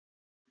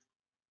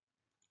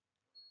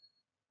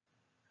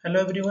Hello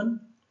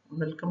everyone,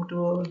 welcome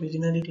to our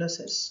visionary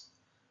classes.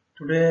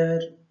 Today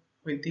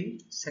with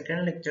the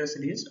second lecture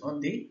series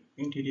on the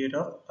interior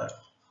of Earth.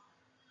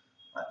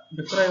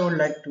 Before I would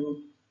like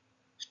to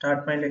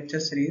start my lecture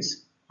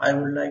series, I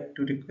would like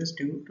to request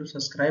you to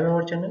subscribe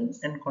our channel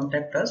and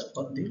contact us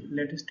for the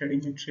latest study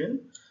material,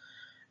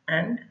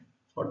 and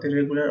for the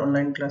regular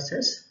online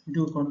classes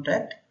do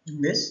contact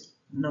in this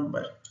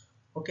number.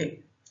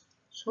 Okay,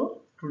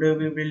 so today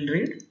we will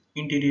read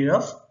interior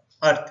of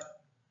Earth.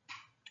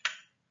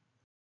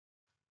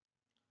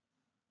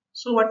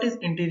 So what is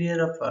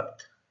interior of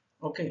Earth?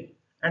 Okay,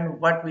 and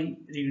what we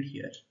read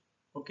here?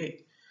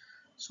 Okay,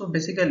 so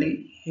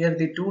basically here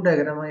the two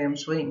diagram I am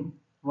showing.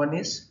 One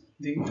is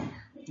the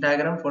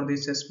diagram for the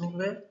seismic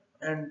wave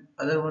and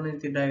other one is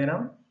the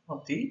diagram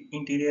of the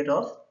interior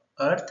of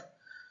Earth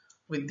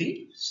with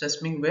the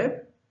seismic wave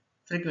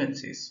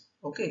frequencies.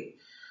 Okay,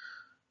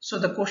 so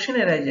the question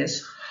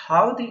arises,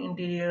 how the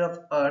interior of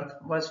Earth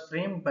was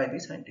framed by the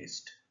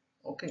scientist.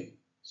 Okay,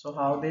 so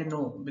how they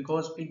know,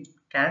 because we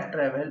can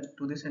travel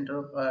to the center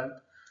of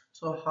Earth.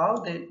 So how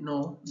they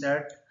know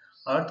that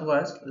Earth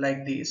was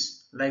like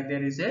this, like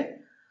there is a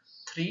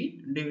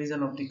three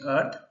division of the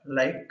Earth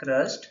like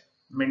crust,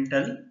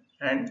 mantle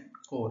and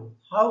core.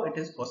 How it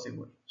is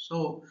possible?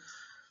 So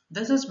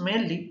this is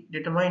mainly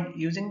determined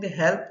using the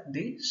help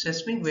the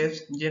seismic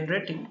waves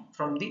generating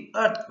from the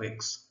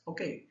earthquakes.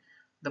 Okay,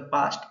 the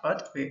past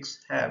earthquakes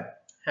have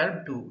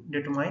helped to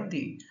determine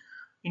the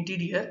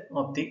interior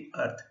of the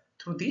earth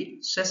through the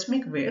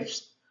seismic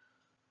waves,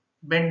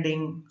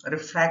 bending,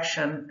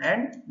 refraction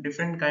and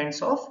different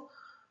kinds of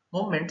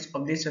movements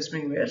of the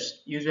seismic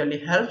waves usually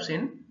helps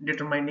in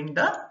determining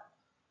the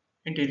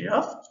interior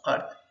of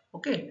Earth.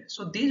 Okay,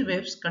 so these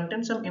waves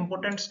contain some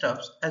important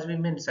stuffs as we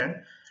mentioned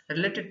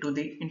related to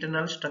the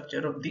internal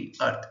structure of the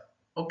Earth.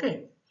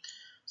 Okay,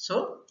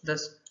 so the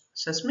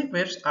seismic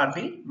waves are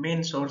the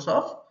main source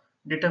of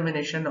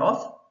determination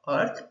of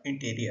Earth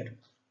interior.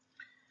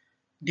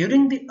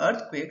 During the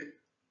earthquake,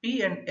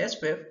 P and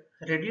S wave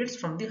radiates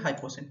from the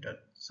hypocenter.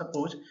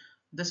 Suppose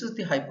this is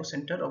the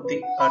hypocenter of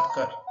the earth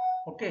curve.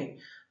 Okay,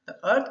 the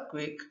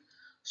earthquake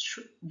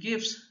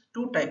gives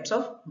two types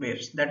of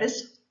waves, that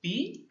is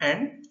P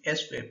and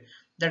S wave,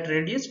 that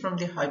radiates from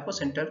the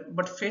hypocenter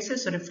but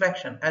faces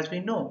refraction. As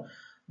we know,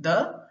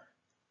 there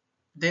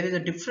is a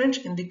difference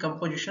in the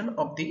composition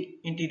of the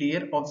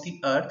interior of the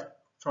earth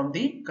from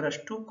the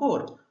crust to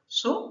core,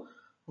 so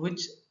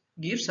which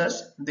gives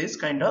us this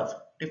kind of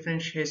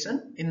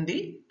differentiation in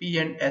the P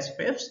and S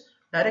waves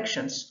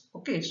directions.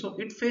 Okay, so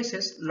it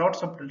faces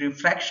lots of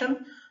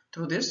refraction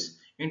through this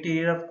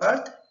interior of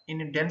earth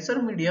in a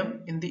denser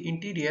medium in the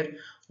interior,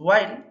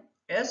 while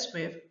S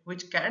wave,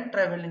 which can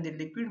travel in the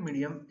liquid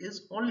medium,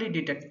 is only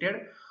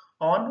detected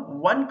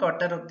on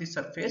 1/4 of the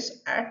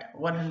surface at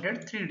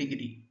 103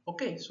 degree.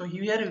 Okay, so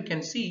here you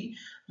can see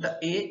the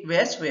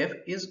S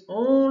wave is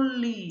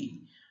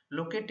only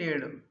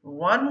located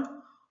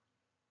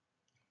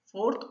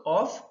 1/4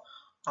 of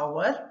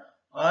our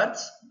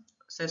Earth's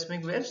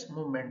seismic waves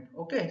movement.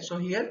 Okay, so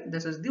here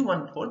this is the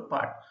 1/4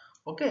 part.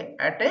 Okay,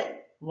 at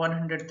a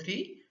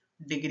 103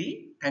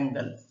 degree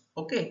angle.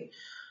 Okay,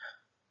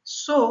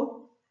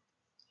 so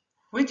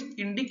which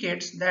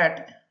indicates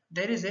that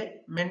there is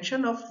a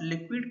mention of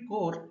liquid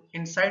core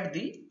inside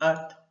the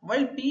earth,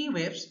 while P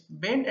waves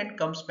bend and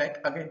comes back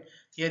again.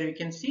 Here you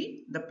can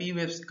see the P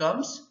waves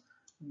comes,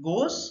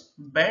 goes,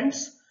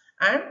 bends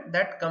and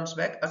that comes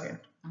back again.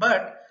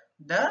 But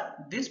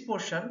this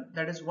portion,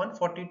 that is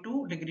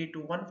 142 degree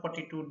to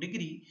 142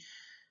 degree,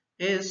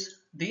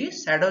 is the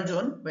shadow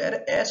zone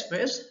where S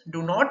waves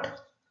do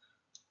not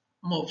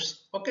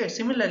moves. Okay,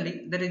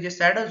 similarly there is a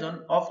shadow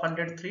zone of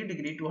 103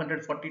 degree to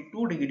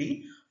 142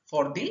 degree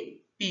for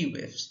the P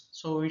waves.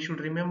 So we should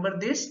remember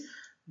this,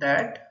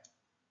 that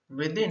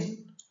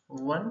within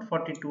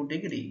 142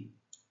 degree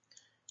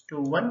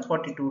to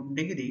 142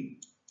 degree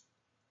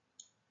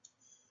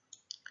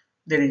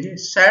there is a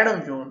shadow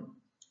zone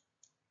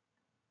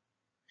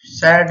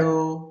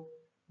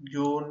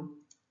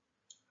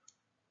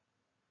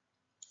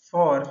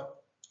for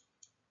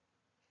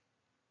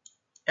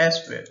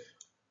S wave.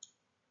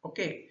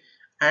 Okay,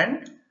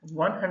 and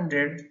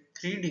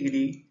 103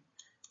 degree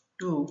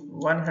to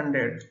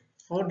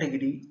 104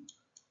 degree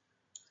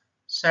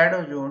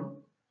shadow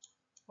zone.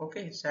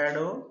 Okay,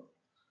 shadow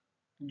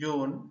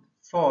zone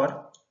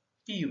for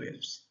P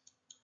waves.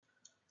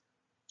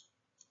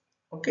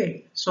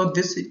 Okay, so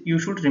this you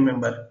should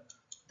remember,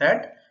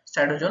 that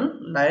shadow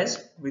zone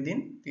lies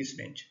within this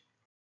range.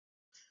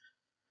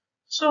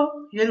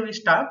 So here we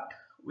start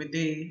with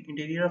the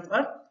interior of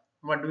Earth.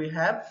 What do we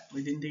have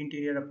within the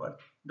interior of Earth?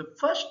 The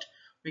first,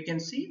 we can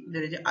see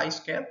there is an ice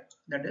cap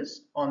that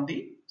is on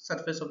the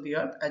surface of the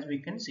Earth, as we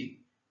can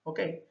see.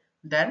 Okay,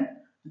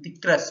 then the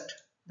crust.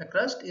 The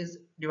crust is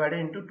divided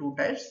into two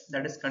types,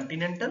 that is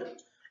continental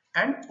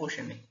and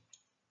oceanic.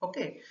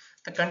 Okay,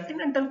 the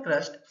continental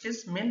crust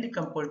is mainly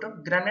composed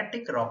of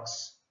granitic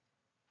rocks,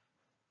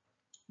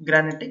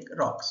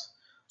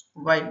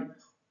 while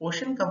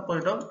ocean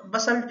composed of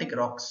basaltic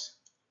rocks.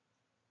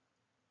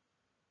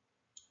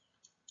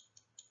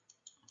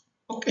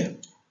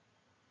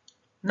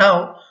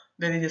 Now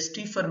there is a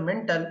stiffer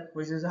mantle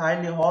which is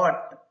highly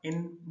hot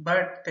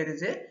but there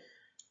is a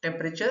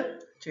temperature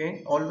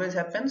change always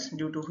happens,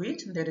 due to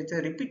which there is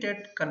a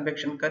repeated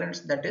convection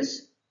currents that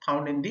is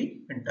found in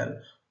the mantle,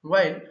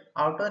 while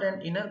outer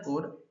and inner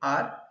core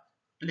are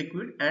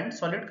liquid and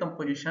solid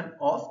composition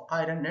of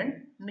iron and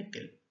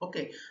nickel.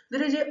 Okay,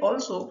 there is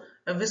also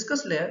a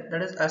viscous layer,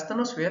 that is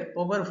asthenosphere,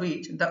 over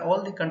which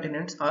all the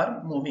continents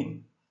are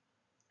moving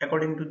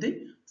according to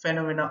the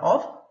phenomena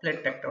of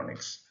plate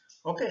tectonics.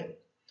 Okay,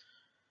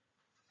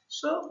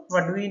 so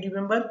what do we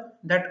remember?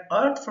 That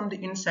earth from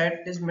the inside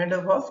is made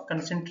up of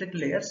concentric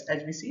layers.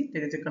 As we see,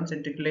 there is a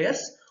concentric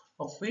layers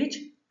of which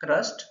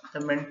crust,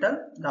 the mantle,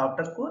 the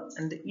outer core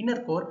and the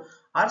inner core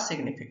are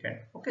significant.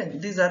 Okay,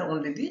 these are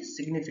only the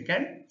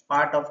significant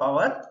part of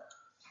our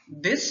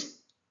this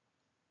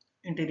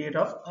interior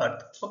of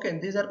earth. Okay,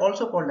 these are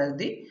also called as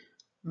the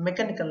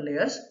mechanical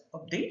layers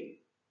of the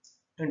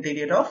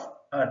interior of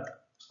earth.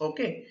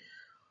 Okay,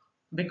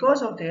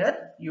 because of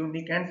their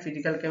unique and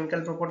physical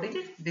chemical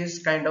properties,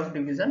 this kind of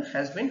division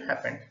has been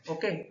happened.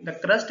 Okay, the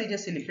crust is a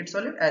silicate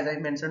solid, as I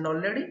mentioned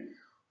already.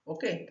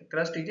 Okay, the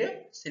crust is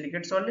a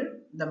silicate solid,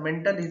 the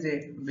mantle is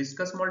a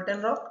viscous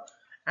molten rock,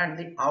 and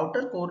the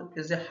outer core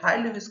is a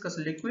highly viscous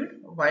liquid,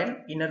 while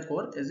inner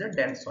core is a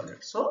dense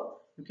solid. So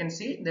you can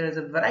see there is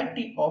a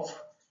variety of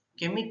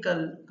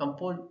chemical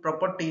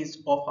properties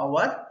of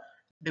our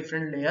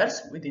different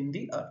layers within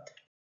the earth.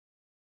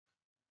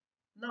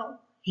 Now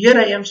here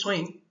I am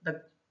showing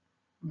the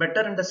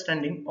better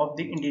understanding of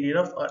the interior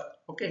of earth.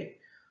 Okay,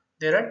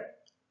 there are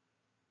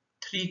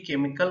three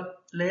chemical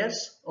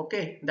layers,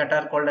 okay, that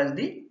are called as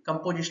the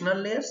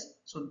compositional layers.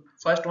 So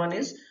first one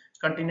is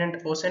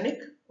continent oceanic,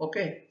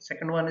 okay,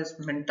 second one is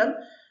mantle,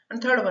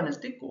 and third one is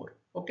the core.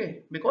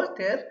 Okay, because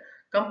their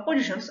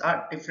compositions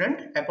are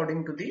different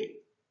according to the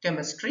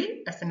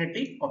chemistry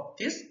affinity of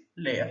this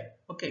layer.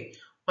 Okay,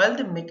 while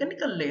the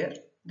mechanical layer,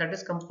 that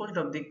is composed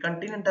of the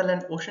continental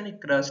and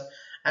oceanic crust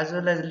as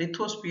well as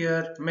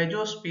lithosphere,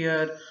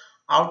 mesosphere,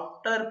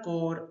 outer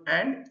core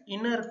and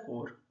inner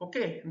core.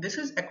 Okay, this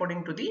is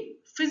according to the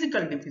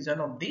physical division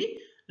of the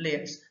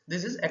layers.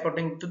 This is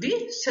according to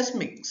the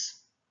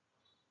seismics.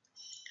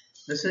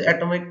 This is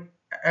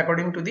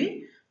according to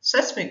the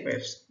seismic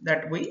waves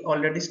that we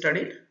already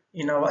studied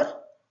in our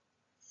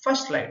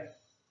first slide.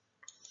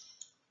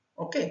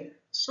 Okay,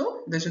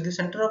 so this is the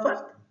center of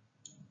earth.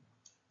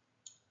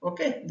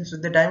 Okay, this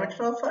is the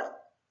diameter of earth.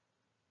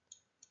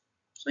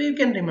 So you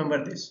can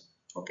remember this.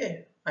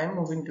 Okay, I am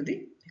moving to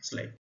the next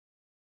slide.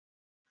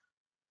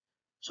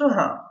 So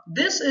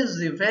this is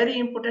the very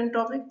important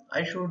topic.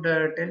 I should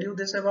tell you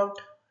this about.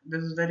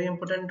 This is very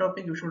important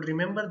topic. You should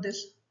remember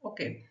this.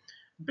 Okay,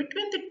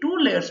 between the two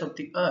layers of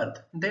the earth,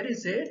 there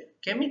is a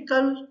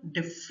chemical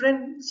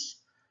difference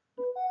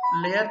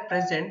layer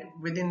present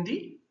within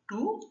the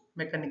two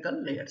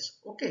mechanical layers.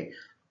 Okay,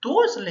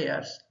 those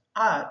layers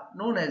are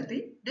known as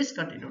the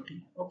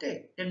discontinuity.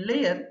 Okay, a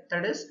layer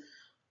that is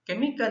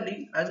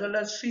chemically as well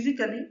as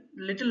physically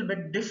little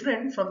bit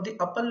different from the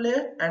upper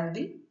layer and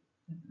the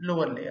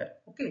lower layer.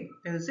 Okay,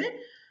 there is a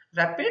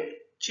rapid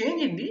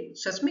change in the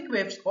seismic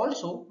waves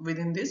also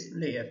within this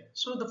layer.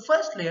 So the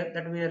first layer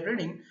that we are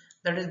reading,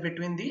 that is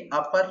between the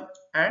upper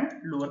and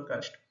lower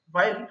crust,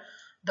 while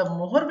the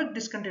Mohrvik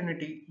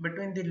discontinuity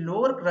between the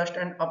lower crust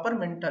and upper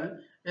mantle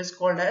is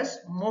called as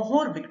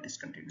Mohrvik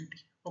discontinuity.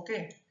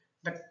 Okay,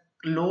 the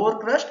lower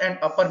crust and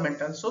upper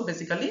mantle. So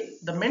basically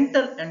the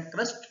mantle and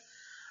crust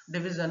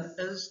division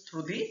is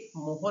through the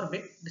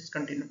Mohrvik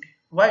discontinuity,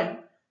 while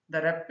the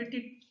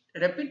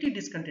Rapiti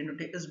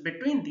discontinuity is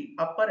between the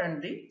upper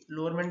and the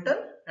lower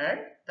mantle, and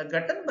the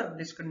Gutenberg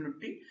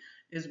discontinuity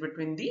is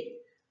between the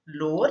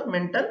lower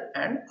mantle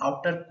and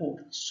outer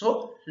core.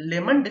 So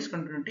Lehmann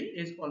discontinuity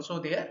is also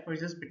there,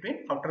 which is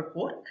between outer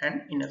core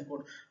and inner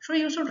core. So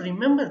you should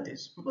remember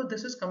this because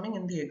this is coming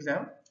in the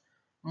exam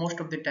most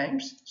of the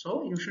times.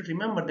 So you should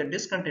remember the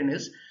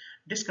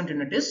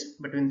discontinuities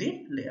between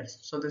the layers.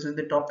 So this is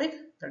the topic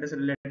that is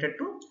related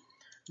to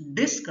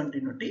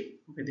discontinuity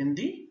within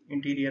the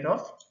interior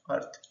of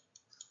earth.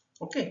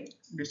 Okay,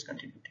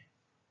 discontinuity.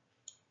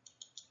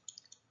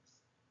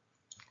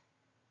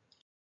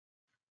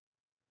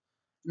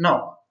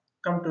 Now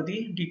come to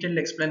the detailed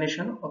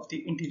explanation of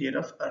the interior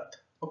of earth.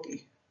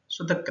 Okay,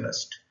 so the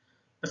crust,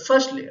 the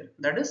first layer,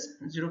 that is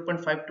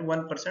 0.5 to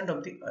 1%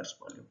 of the earth's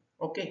volume.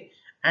 Okay,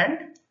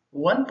 and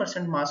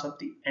 1% mass of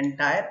the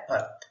entire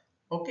earth.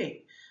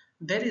 Okay,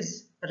 there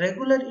is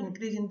regular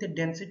increase in the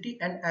density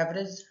and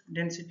average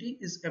density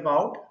is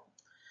about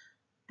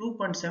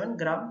 2.7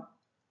 gram,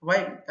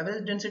 while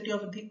average density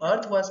of the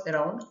earth was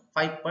around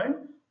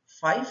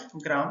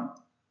 5.5 gram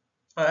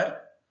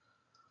per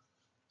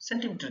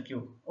centimeter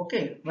cube.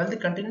 Okay, while the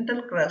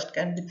continental crust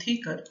can be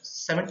thicker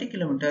 70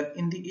 km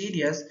in the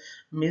areas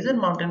major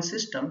mountain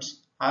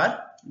systems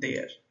are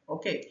there.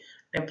 Okay,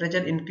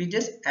 temperature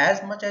increases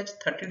as much as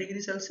 30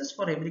 degrees Celsius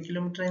for every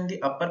kilometer in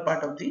the upper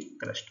part of the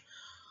crust,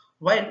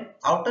 while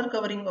outer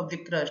covering of the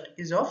crust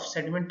is of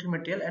sedimentary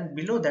material, and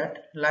below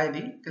that lie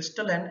the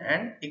crystalline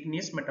and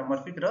igneous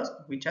metamorphic rocks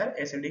which are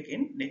acidic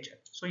in nature.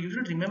 So you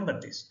should remember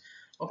this.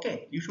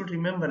 Okay, you should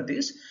remember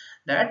this,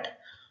 that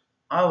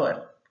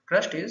our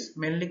crust is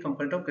mainly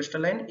composed of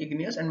crystalline,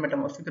 igneous and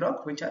metamorphic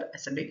rock which are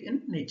acidic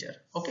in nature.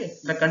 Okay,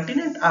 the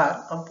continents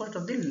are composed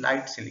of the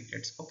light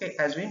silicates. Okay,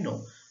 as we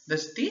know,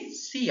 this is the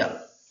Cl.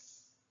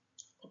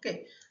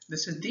 Okay,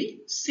 this is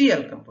the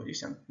Cl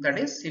composition, that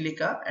is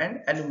silica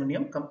and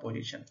aluminium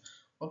composition.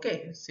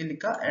 Okay,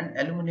 silica and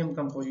aluminium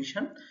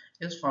composition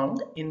is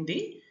found in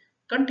the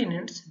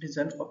continents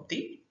region of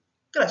the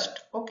crust.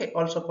 Okay,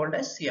 also called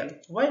as Cl.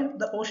 While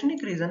the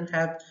oceanic region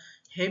have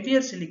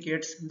heavier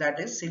silicates, that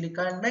is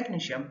silica and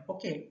magnesium.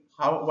 Okay,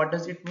 what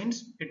does it mean?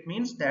 It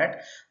means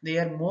that they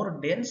are more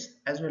dense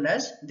as well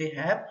as they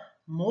have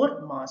more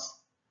mass,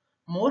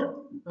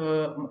 more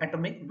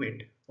atomic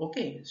weight.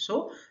 Okay,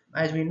 so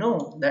as we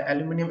know that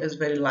aluminium is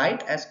very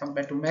light as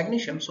compared to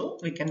magnesium, so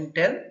we can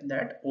tell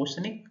that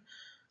oceanic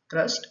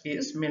crust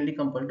is mainly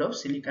composed of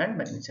silica and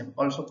magnesium,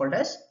 also called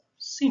as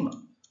SEMA.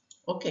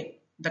 Okay,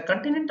 the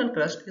continental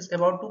crust is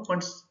about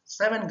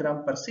 2.7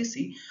 gram per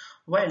cc,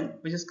 while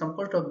which is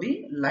composed of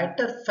the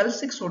lighter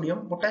felsic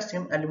sodium,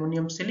 potassium,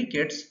 aluminium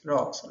silicates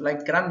rocks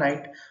like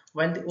granite,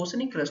 while the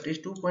oceanic crust is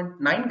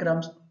 2.9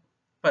 grams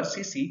per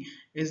cc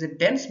is a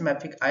dense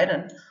mafic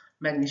iron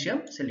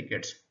magnesium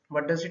silicates.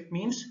 What does it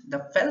means?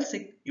 The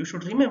felsic, you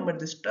should remember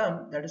this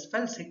term, that is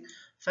felsic.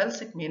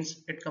 Felsic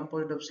means it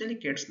composed of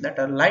silicates that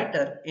are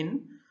lighter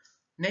in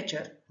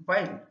nature,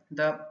 while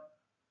the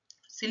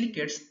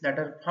silicates that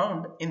are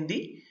found in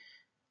the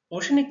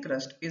oceanic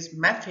crust is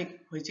mafic,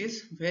 which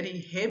is very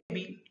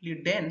heavily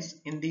dense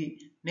in the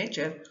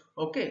nature.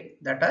 Okay,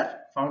 that are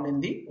found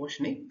in the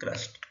oceanic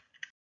crust.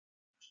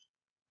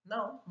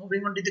 Now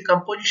moving on to the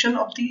composition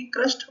of the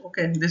crust.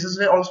 Okay, this is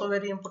also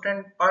very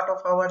important part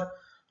of our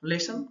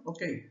lesson.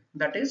 Okay,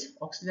 that is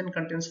oxygen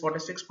contains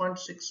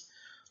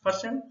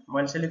 46.6%,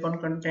 while silicon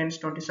contains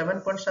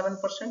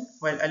 27.7%,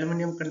 while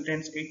aluminum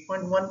contains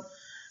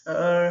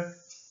 8.1%.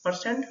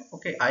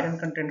 Okay, iron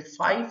content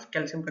 5,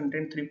 calcium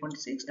content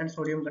 3.6, and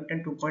sodium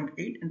content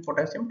 2.8, and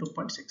potassium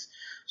 2.6.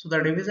 So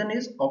the division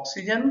is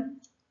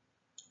oxygen,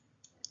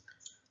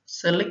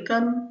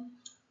 silicon,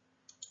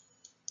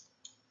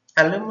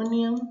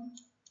 aluminum,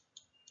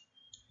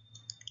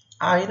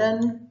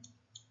 iron,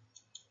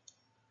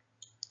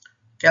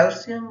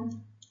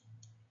 calcium,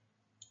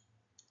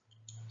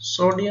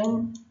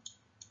 sodium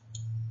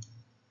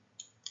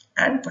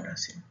and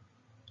potassium.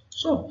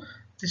 So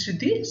this is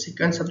the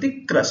sequence of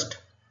the crust.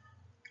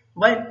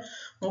 While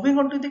moving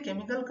on to the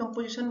chemical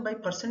composition by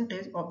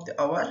percentage of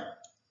our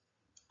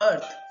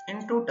earth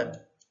in total.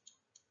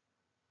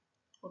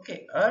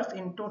 Okay, earth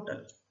in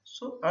total.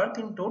 So earth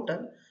in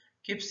total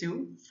gives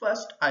you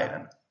first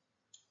iron,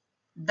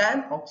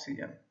 then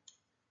oxygen,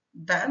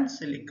 then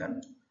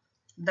silicon,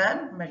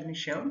 then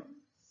magnesium,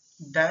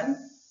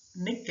 then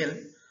nickel,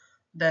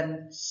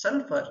 then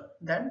sulfur,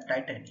 then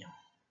titanium.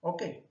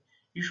 Okay,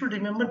 you should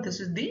remember this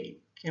is the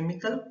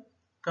chemical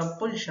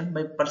composition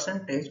by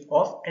percentage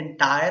of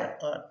entire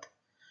earth,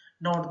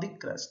 not the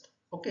crust.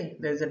 Okay,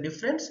 there is a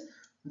difference.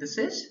 This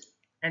is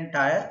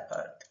entire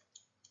earth.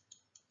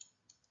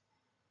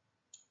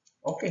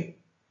 Okay,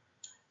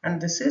 and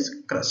this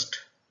is crust.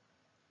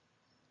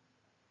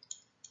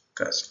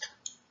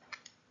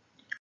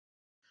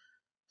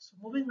 So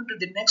moving on to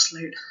the next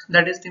slide,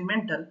 that is the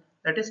mantle,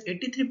 that is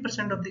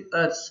 83% of the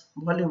earth's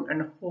volume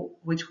and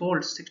which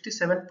holds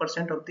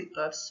 67% of the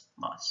earth's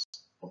mass.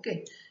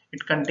 Okay,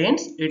 it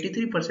contains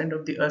 83%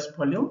 of the earth's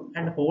volume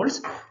and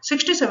holds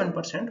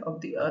 67% of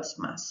the earth's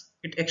mass.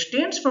 It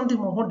extends from the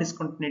Moho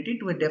discontinuity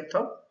to a depth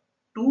of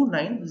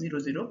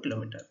 2900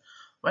 km,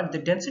 while the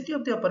density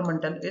of the upper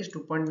mantle is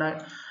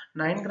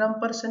 2.9 gram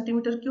per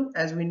centimeter cube.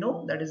 As we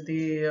know, that is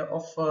the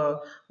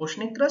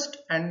oceanic crust,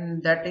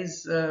 and that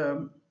is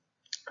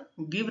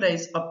give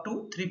rise up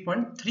to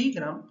 3.3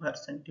 gram per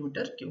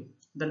centimeter cube.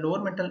 The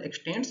lower mantle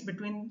extends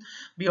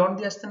beyond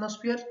the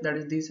asthenosphere, that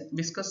is the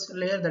viscous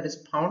layer that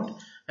is found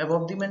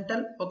above the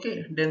mantle.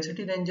 Okay,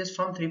 density ranges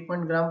from 3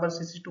 gram per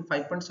cc to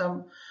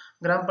 5.7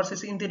 gram per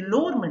cc in the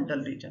lower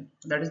mantle region,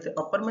 that is the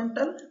upper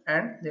mantle,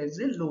 and there is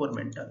a lower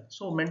mantle.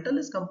 So mantle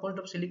is composed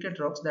of silicate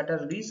rocks that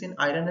are rich in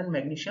iron and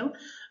magnesium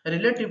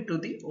relative to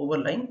the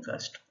overlying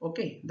crust.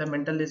 Okay, the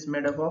mantle is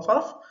made up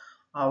of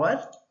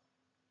our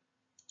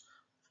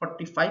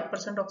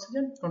 45%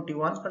 oxygen,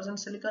 21%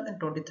 silicon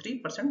and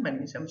 23%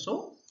 magnesium.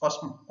 So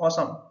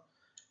awesome.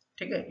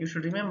 Okay, you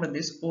should remember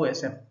this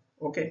OSM.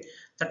 Okay,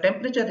 the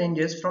temperature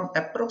ranges from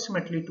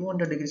approximately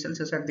 200 degrees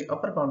Celsius at the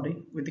upper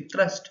boundary with the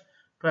crust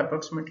to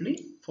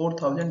approximately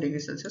 4000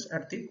 degrees Celsius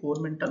at the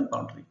core mantle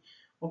boundary.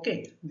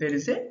 Okay, there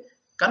is a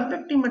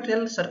convective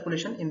material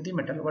circulation in the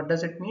metal. What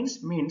does it mean?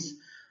 Means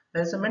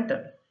there is a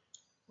mantle.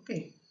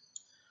 Okay,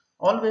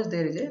 always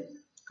there is a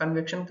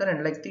convection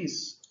current like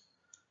this.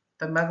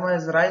 The magma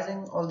is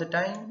rising all the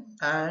time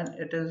and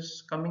it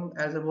is coming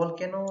as a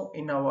volcano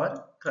in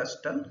our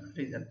crustal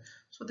region.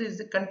 So this is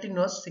the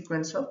continuous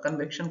sequence of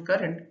convection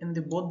current in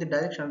both the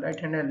direction, right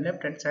hand and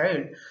left hand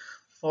side,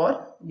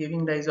 for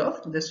giving rise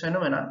of this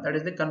phenomena, that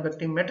is the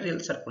convective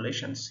material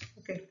circulations.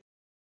 Okay.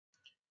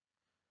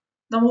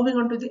 Now moving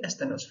on to the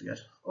asthenosphere.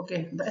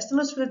 Okay, the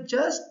asthenosphere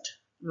just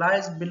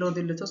lies below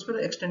the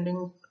lithosphere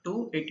extending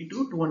to 80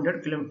 to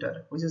 200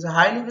 km, which is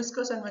highly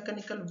viscous and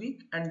mechanical,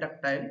 weak and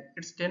ductile.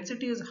 Its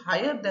density is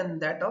higher than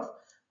that of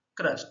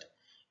crust.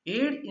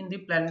 Aid in the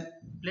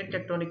plate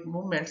tectonic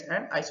movements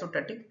and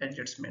isostatic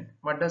adjustment.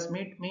 What does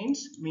it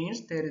means?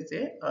 Means there is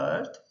a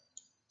earth.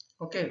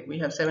 Okay, we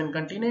have 7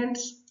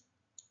 continents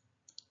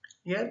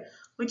here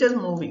which are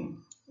moving.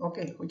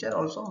 Okay, which are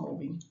also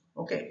moving.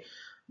 Okay,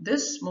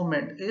 this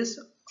movement is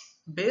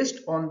based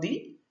on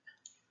the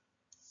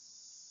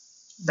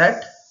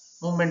that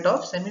movement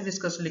of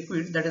semi-viscous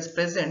liquid that is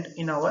present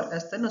in our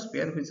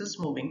asthenosphere, which is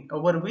moving,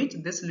 over which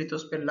this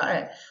lithosphere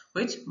lie,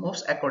 which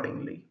moves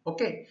accordingly.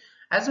 Okay,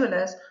 as well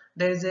as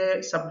there is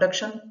a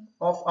subduction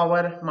of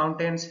our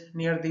mountains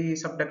near the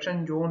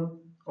subduction zone.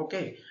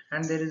 Okay,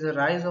 and there is a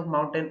rise of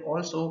mountain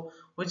also,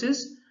 which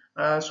is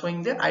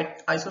showing the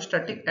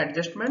isostatic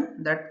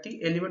adjustment, that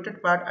the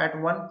elevated part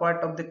at one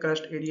part of the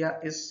crust area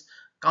is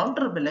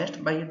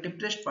counterbalanced by a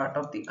depressed part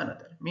of the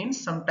another.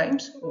 Means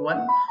sometimes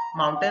one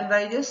mountain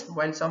rises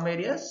while some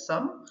areas,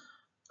 some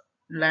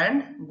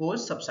land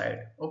goes subside.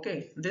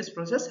 Okay, this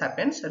process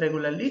happens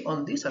regularly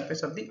on the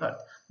surface of the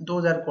earth.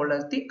 Those are called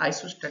as the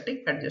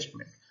isostatic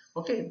adjustment.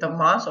 Okay, the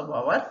mass of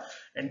our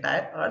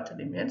entire earth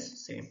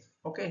remains same.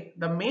 Okay,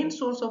 the main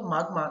source of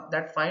magma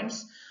that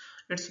finds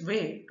its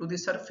way to the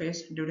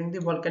surface during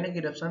the volcanic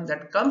eruption,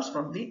 that comes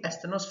from the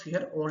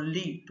asthenosphere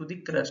only to the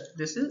crust.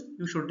 This is,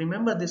 you should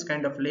remember this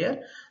kind of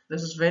layer.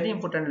 This is very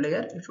important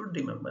layer, you should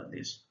remember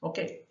this.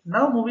 Okay,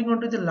 now moving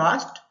on to the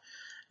last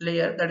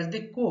layer, that is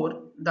the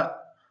core. The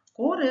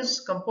core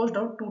is composed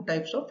of two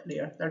types of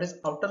layer, that is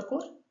outer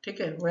core,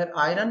 okay, where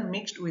iron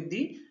mixed with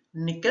the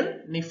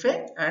nickel,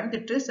 Fe, and the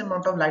trace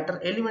amount of lighter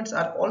elements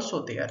are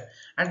also there,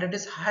 and it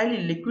is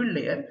highly liquid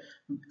layer,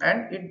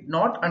 and it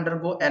not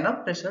undergo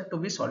enough pressure to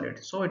be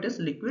solid, so it is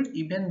liquid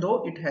even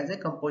though it has a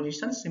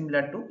composition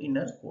similar to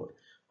inner core.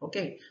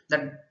 Okay,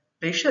 the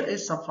pressure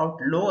is somehow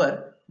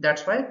lower,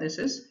 that's why this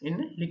is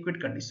in liquid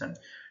condition.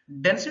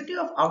 Density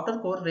of outer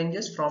core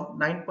ranges from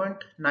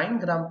 9.9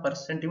 gram per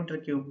centimeter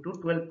cube to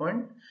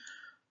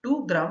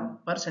 12.2 gram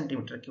per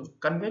centimeter cube.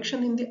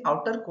 Convection in the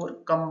outer core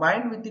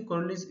combined with the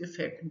Coriolis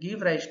effect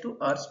give rise to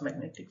Earth's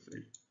magnetic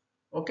field.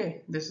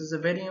 Okay, this is a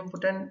very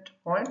important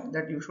point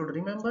that you should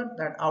remember,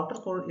 that outer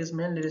core is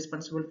mainly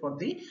responsible for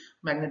the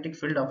magnetic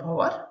field of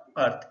our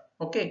Earth.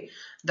 Okay,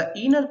 the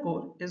inner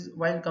core is,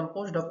 while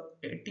composed of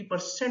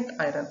 80%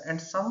 iron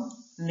and some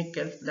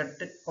nickel,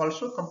 that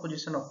also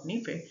composition of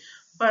Fe,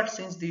 but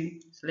since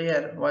the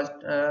layer was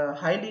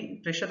highly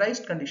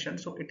pressurized condition,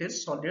 so it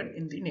is solid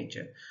in the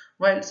nature.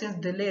 While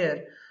since the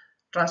layer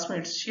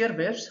transmits shear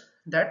waves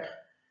that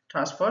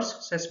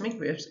transfers seismic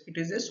waves, it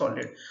is a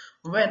solid.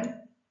 When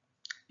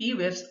P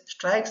waves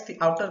strikes the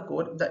outer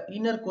core, the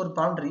inner core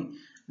boundary,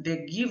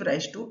 they give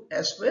rise to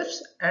S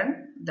waves, and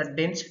the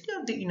density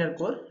of the inner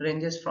core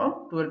ranges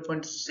from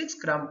 12.6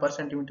 gram per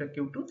centimeter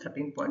cube to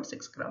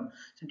 13.6 gram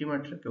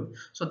centimeter cube.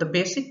 So the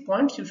basic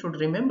points you should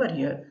remember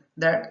here,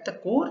 that the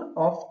core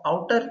of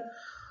outer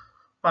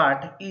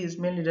part is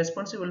mainly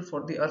responsible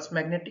for the Earth's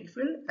magnetic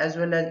field, as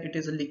well as it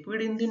is a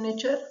liquid in the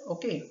nature.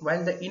 Okay,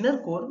 while the inner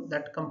core,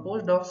 that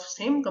composed of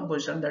same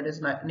composition, that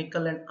is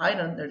nickel and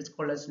iron, that is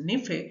called as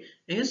Fe,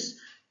 is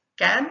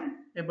can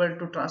able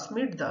to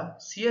transmit the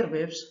shear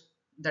waves,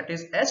 that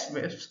is S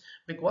waves,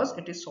 because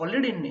it is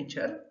solid in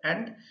nature,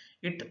 and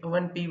it,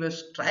 when P wave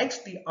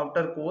strikes the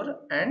outer core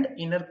and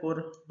inner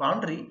core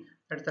boundary,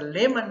 that the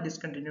Lehman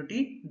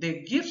discontinuity,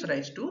 they gives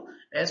rise to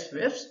S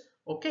waves.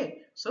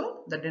 Okay,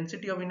 so the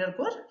density of inner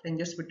core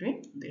ranges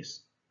between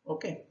this.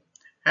 Okay,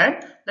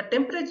 and the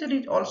temperature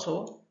is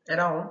also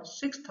around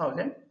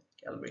 6000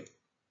 Kelvin.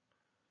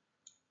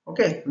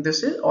 Okay,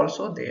 this is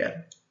also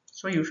there.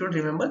 So you should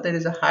remember there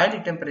is a high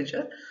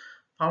temperature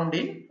found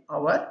in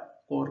our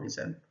core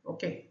region.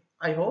 Okay,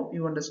 I hope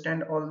you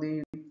understand all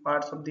the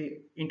parts of the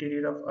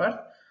interior of Earth.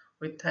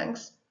 With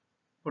thanks,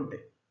 good day.